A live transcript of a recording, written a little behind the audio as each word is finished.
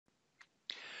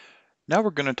Now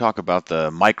we're going to talk about the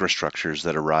microstructures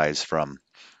that arise from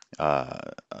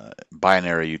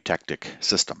binary eutectic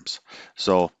systems.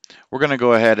 So we're going to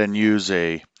go ahead and use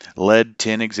a lead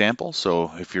tin example.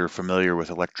 So if you're familiar with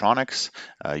electronics,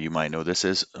 you might know this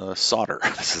is solder.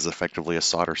 This is effectively a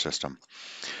solder system.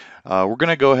 We're going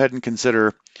to go ahead and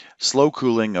consider slow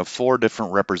cooling of 4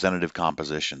 different representative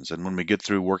compositions. And when we get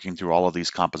through working through all of these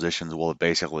compositions, we'll have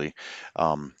basically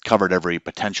covered every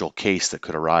potential case that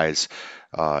could arise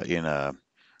in a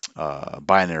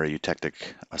binary eutectic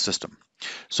system.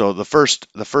 So the first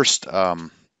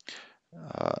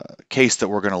case that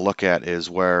we're going to look at is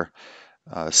where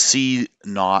C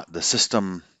naught, the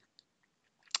system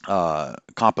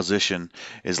composition,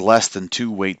 is less than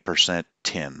 2 weight percent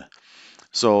tin.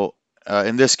 So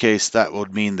in this case, that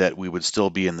would mean that we would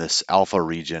still be in this alpha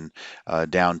region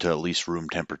down to at least room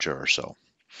temperature or so.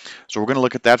 So we're going to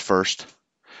look at that first.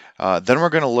 Then we're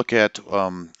going to look at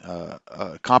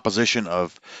a composition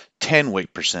of 10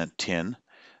 weight percent tin.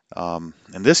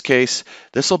 In this case,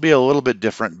 this will be a little bit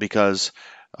different because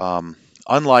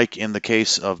unlike in the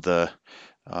case of the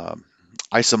um,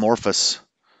 isomorphous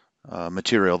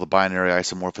material, the binary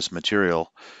isomorphous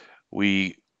material,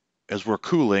 as we're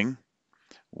cooling,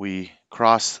 we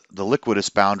cross the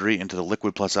liquidus boundary into the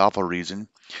liquid plus alpha region.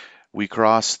 We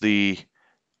cross the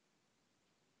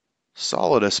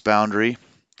solidus boundary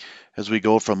as we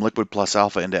go from liquid plus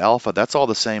alpha into alpha. That's all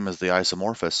the same as the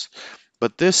isomorphous.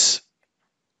 But this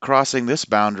crossing this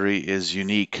boundary is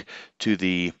unique to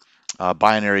the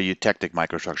binary eutectic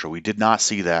microstructure. We did not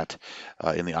see that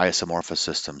in the isomorphous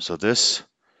system. So this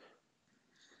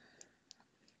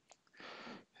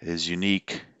is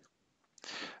unique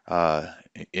uh,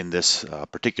 in this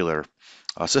particular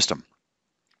system.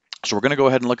 So we're going to go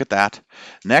ahead and look at that.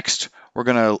 Next, we're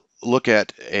going to look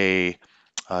at a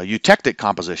eutectic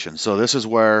composition. So this is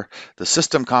where the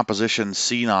system composition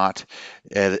C naught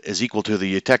is equal to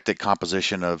the eutectic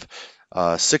composition of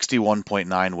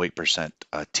 61.9 weight percent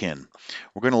tin.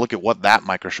 We're going to look at what that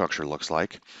microstructure looks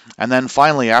like. And then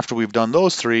finally, after we've done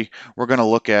those three, we're going to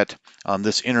look at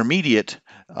this intermediate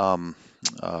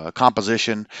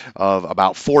composition of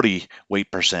about 40 weight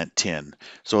percent tin.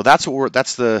 So that's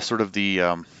the sort of the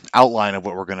outline of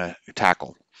what we're going to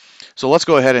tackle. So let's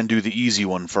go ahead and do the easy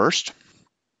one first.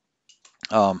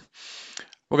 We're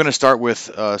going to start with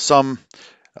some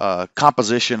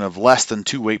composition of less than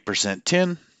 2 weight percent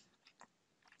tin.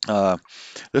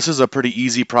 This is a pretty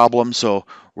easy problem, so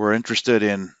we're interested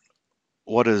in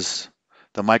what does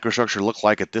the microstructure look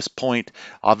like at this point.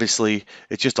 Obviously,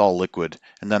 it's just all liquid,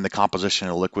 and then the composition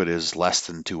of liquid is less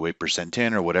than 2 weight percent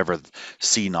tin, or whatever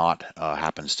C naught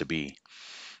happens to be.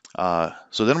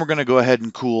 So then we're going to go ahead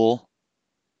and cool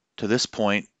to this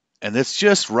point, and it's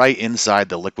just right inside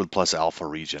the liquid plus alpha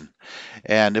region.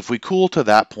 And if we cool to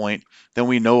that point, then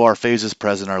we know our phases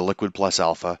present are liquid plus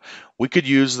alpha. We could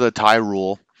use the tie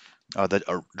rule,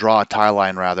 or draw a tie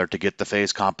line rather, to get the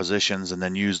phase compositions, and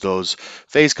then use those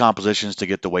phase compositions to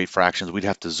get the weight fractions. We'd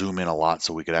have to zoom in a lot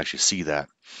so we could actually see that.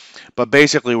 But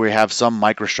basically, we have some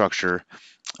microstructure,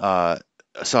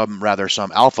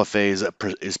 some alpha phase that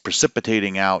is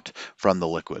precipitating out from the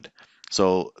liquid.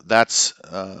 So that's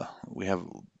we have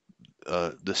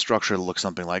the structure looks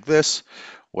something like this,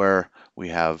 where we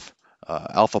have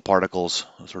alpha particles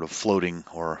sort of floating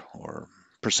or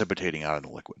precipitating out in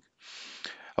the liquid.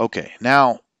 Okay,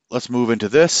 now let's move into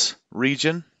this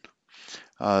region.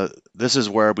 This is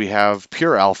where we have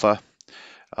pure alpha.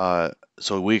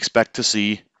 So we expect to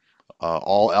see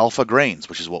all alpha grains,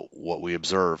 which is what we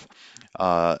observe.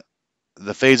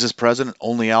 The phase is present,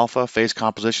 only alpha, phase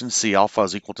composition, C alpha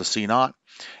is equal to C naught,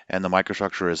 and the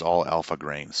microstructure is all alpha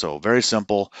grain. So very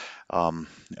simple,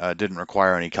 didn't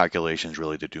require any calculations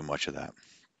really to do much of that.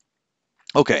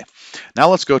 Okay, now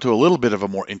let's go to a little bit of a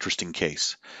more interesting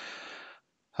case.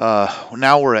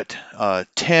 Now we're at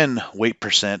 10 weight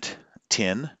percent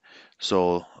tin,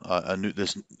 so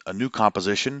a new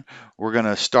composition. We're going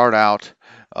to start out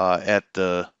at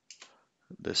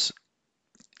this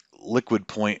liquid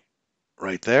point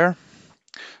right there.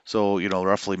 So,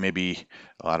 roughly maybe,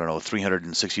 I don't know,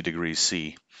 360 degrees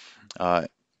C.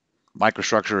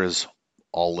 Microstructure is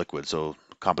all liquid. So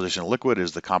composition of liquid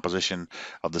is the composition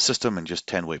of the system and just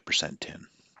 10 weight percent tin.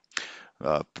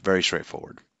 Very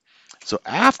straightforward. So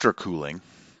after cooling,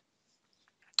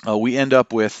 we end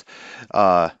up with,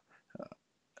 let's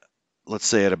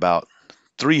say at about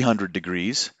 300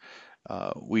 degrees,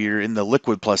 we're in the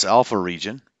liquid plus alpha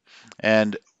region.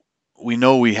 And we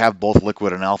know we have both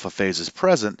liquid and alpha phases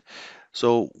present.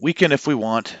 So we can, if we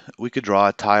want, we could draw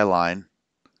a tie line.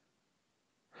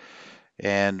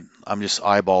 And I'm just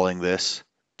eyeballing this.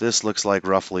 This looks like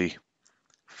roughly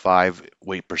 5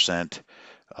 weight percent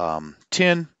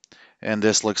tin, and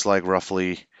this looks like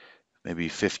roughly maybe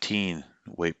 15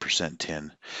 weight percent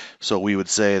tin. So we would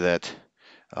say that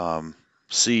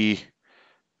C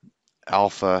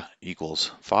alpha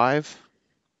equals 5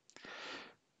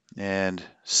 and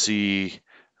C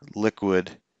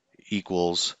liquid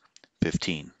equals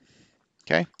 15.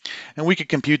 Okay, and we could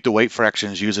compute the weight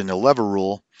fractions using the lever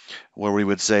rule, where we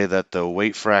would say that the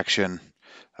weight fraction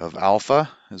of alpha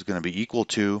is going to be equal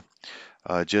to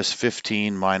just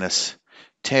 15 minus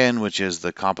 10, which is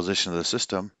the composition of the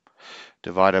system,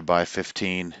 divided by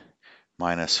 15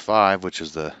 minus 5, which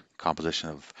is the composition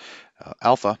of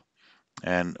alpha,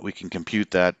 and we can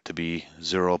compute that to be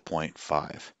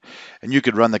 0.5. And you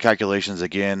could run the calculations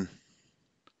again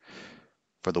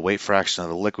for the weight fraction of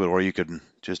the liquid, or you could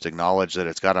just acknowledge that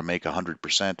it's got to make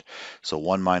 100%. So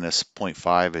 1 minus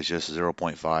 0.5 is just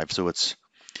 0.5. So it's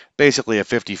basically a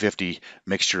 50-50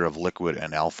 mixture of liquid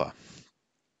and alpha.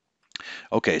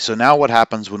 Okay, so now what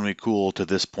happens when we cool to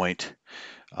this point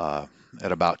at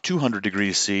about 200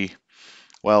 degrees C?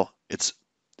 Well, it's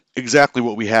exactly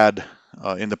what we had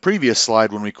in the previous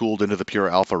slide when we cooled into the pure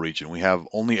alpha region. We have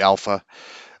only alpha.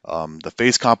 The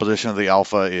phase composition of the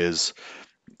alpha is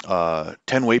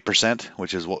 10 weight percent,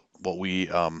 which is what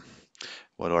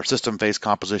our system phase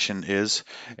composition is,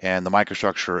 and the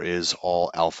microstructure is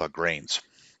all alpha grains.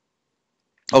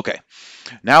 Okay,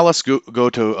 now let's go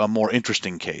to a more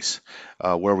interesting case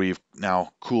where we've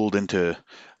now cooled into,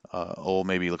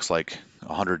 maybe looks like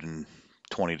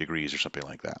 120 degrees or something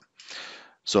like that.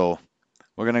 So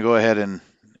we're going to go ahead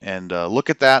and look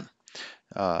at that.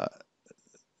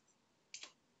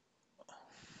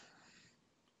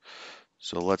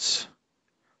 So let's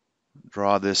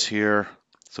draw this here.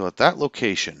 So at that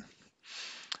location,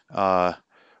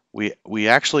 we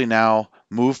actually now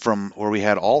move from where we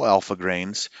had all alpha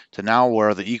grains to now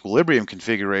where the equilibrium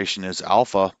configuration is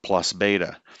alpha plus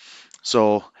beta.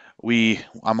 So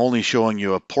I'm only showing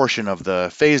you a portion of the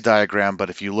phase diagram, but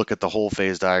if you look at the whole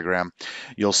phase diagram,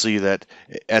 you'll see that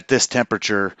at this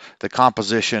temperature, the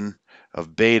composition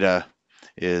of beta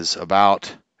is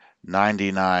about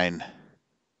 99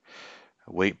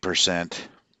 weight percent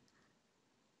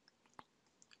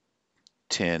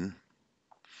tin,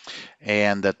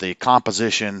 and that the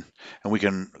composition,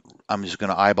 and I'm just going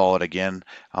to eyeball it again.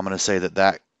 I'm going to say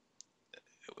that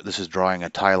this is drawing a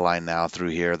tie line now through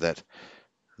here that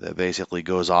basically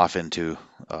goes off into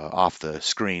off the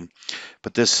screen,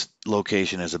 but this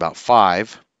location is about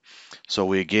 5. So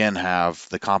we again have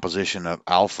the composition of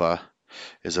alpha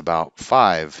is about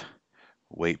 5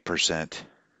 weight percent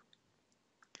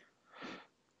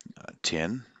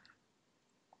tin.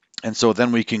 And so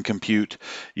then we can compute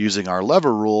using our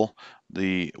lever rule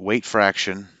the weight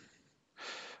fraction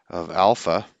of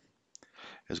alpha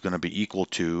is going to be equal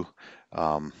to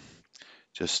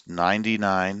just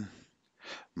 99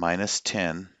 minus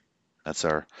 10. That's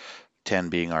our 10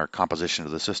 being our composition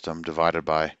of the system, divided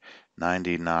by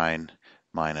 99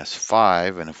 minus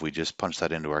 5. And if we just punch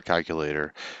that into our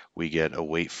calculator, we get a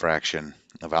weight fraction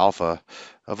of alpha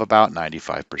of about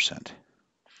 95%.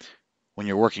 When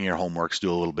you're working your homeworks,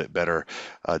 do a little bit better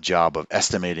job of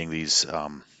estimating these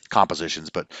compositions,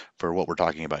 but for what we're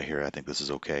talking about here, I think this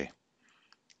is okay.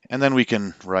 And then we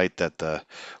can write that the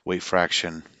weight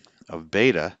fraction of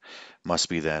beta must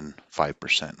be then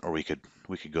 5%, or we could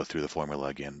go through the formula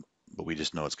again, but we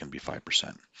just know it's going to be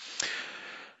 5%.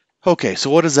 Okay, so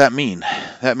what does that mean?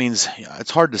 That means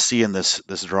it's hard to see in this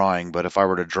drawing, but if I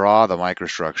were to draw the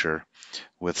microstructure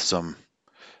with some,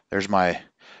 there's my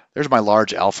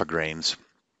large alpha grains.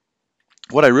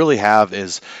 What I really have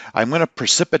is I'm going to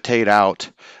precipitate out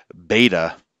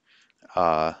beta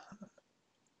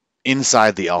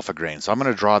inside the alpha grain. So I'm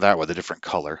going to draw that with a different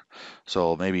color.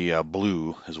 So maybe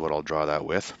blue is what I'll draw that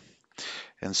with.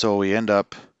 And so we end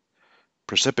up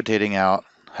precipitating out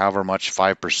however much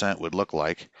 5% would look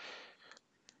like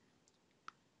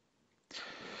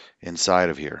inside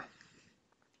of here.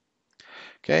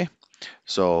 Okay,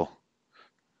 so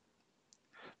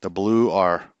the blue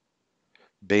are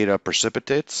beta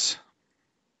precipitates.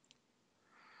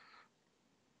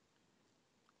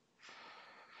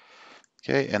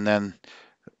 Okay, and then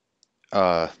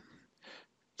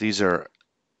these are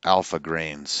alpha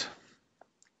grains.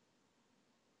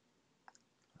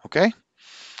 Okay,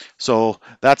 so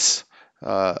that's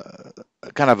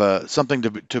kind of something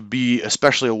to be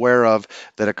especially aware of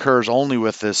that occurs only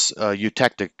with this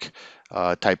eutectic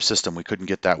type system. We couldn't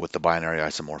get that with the binary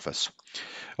isomorphous.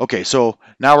 Okay, so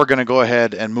now we're going to go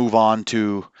ahead and move on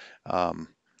to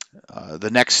the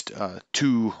next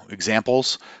two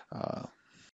examples.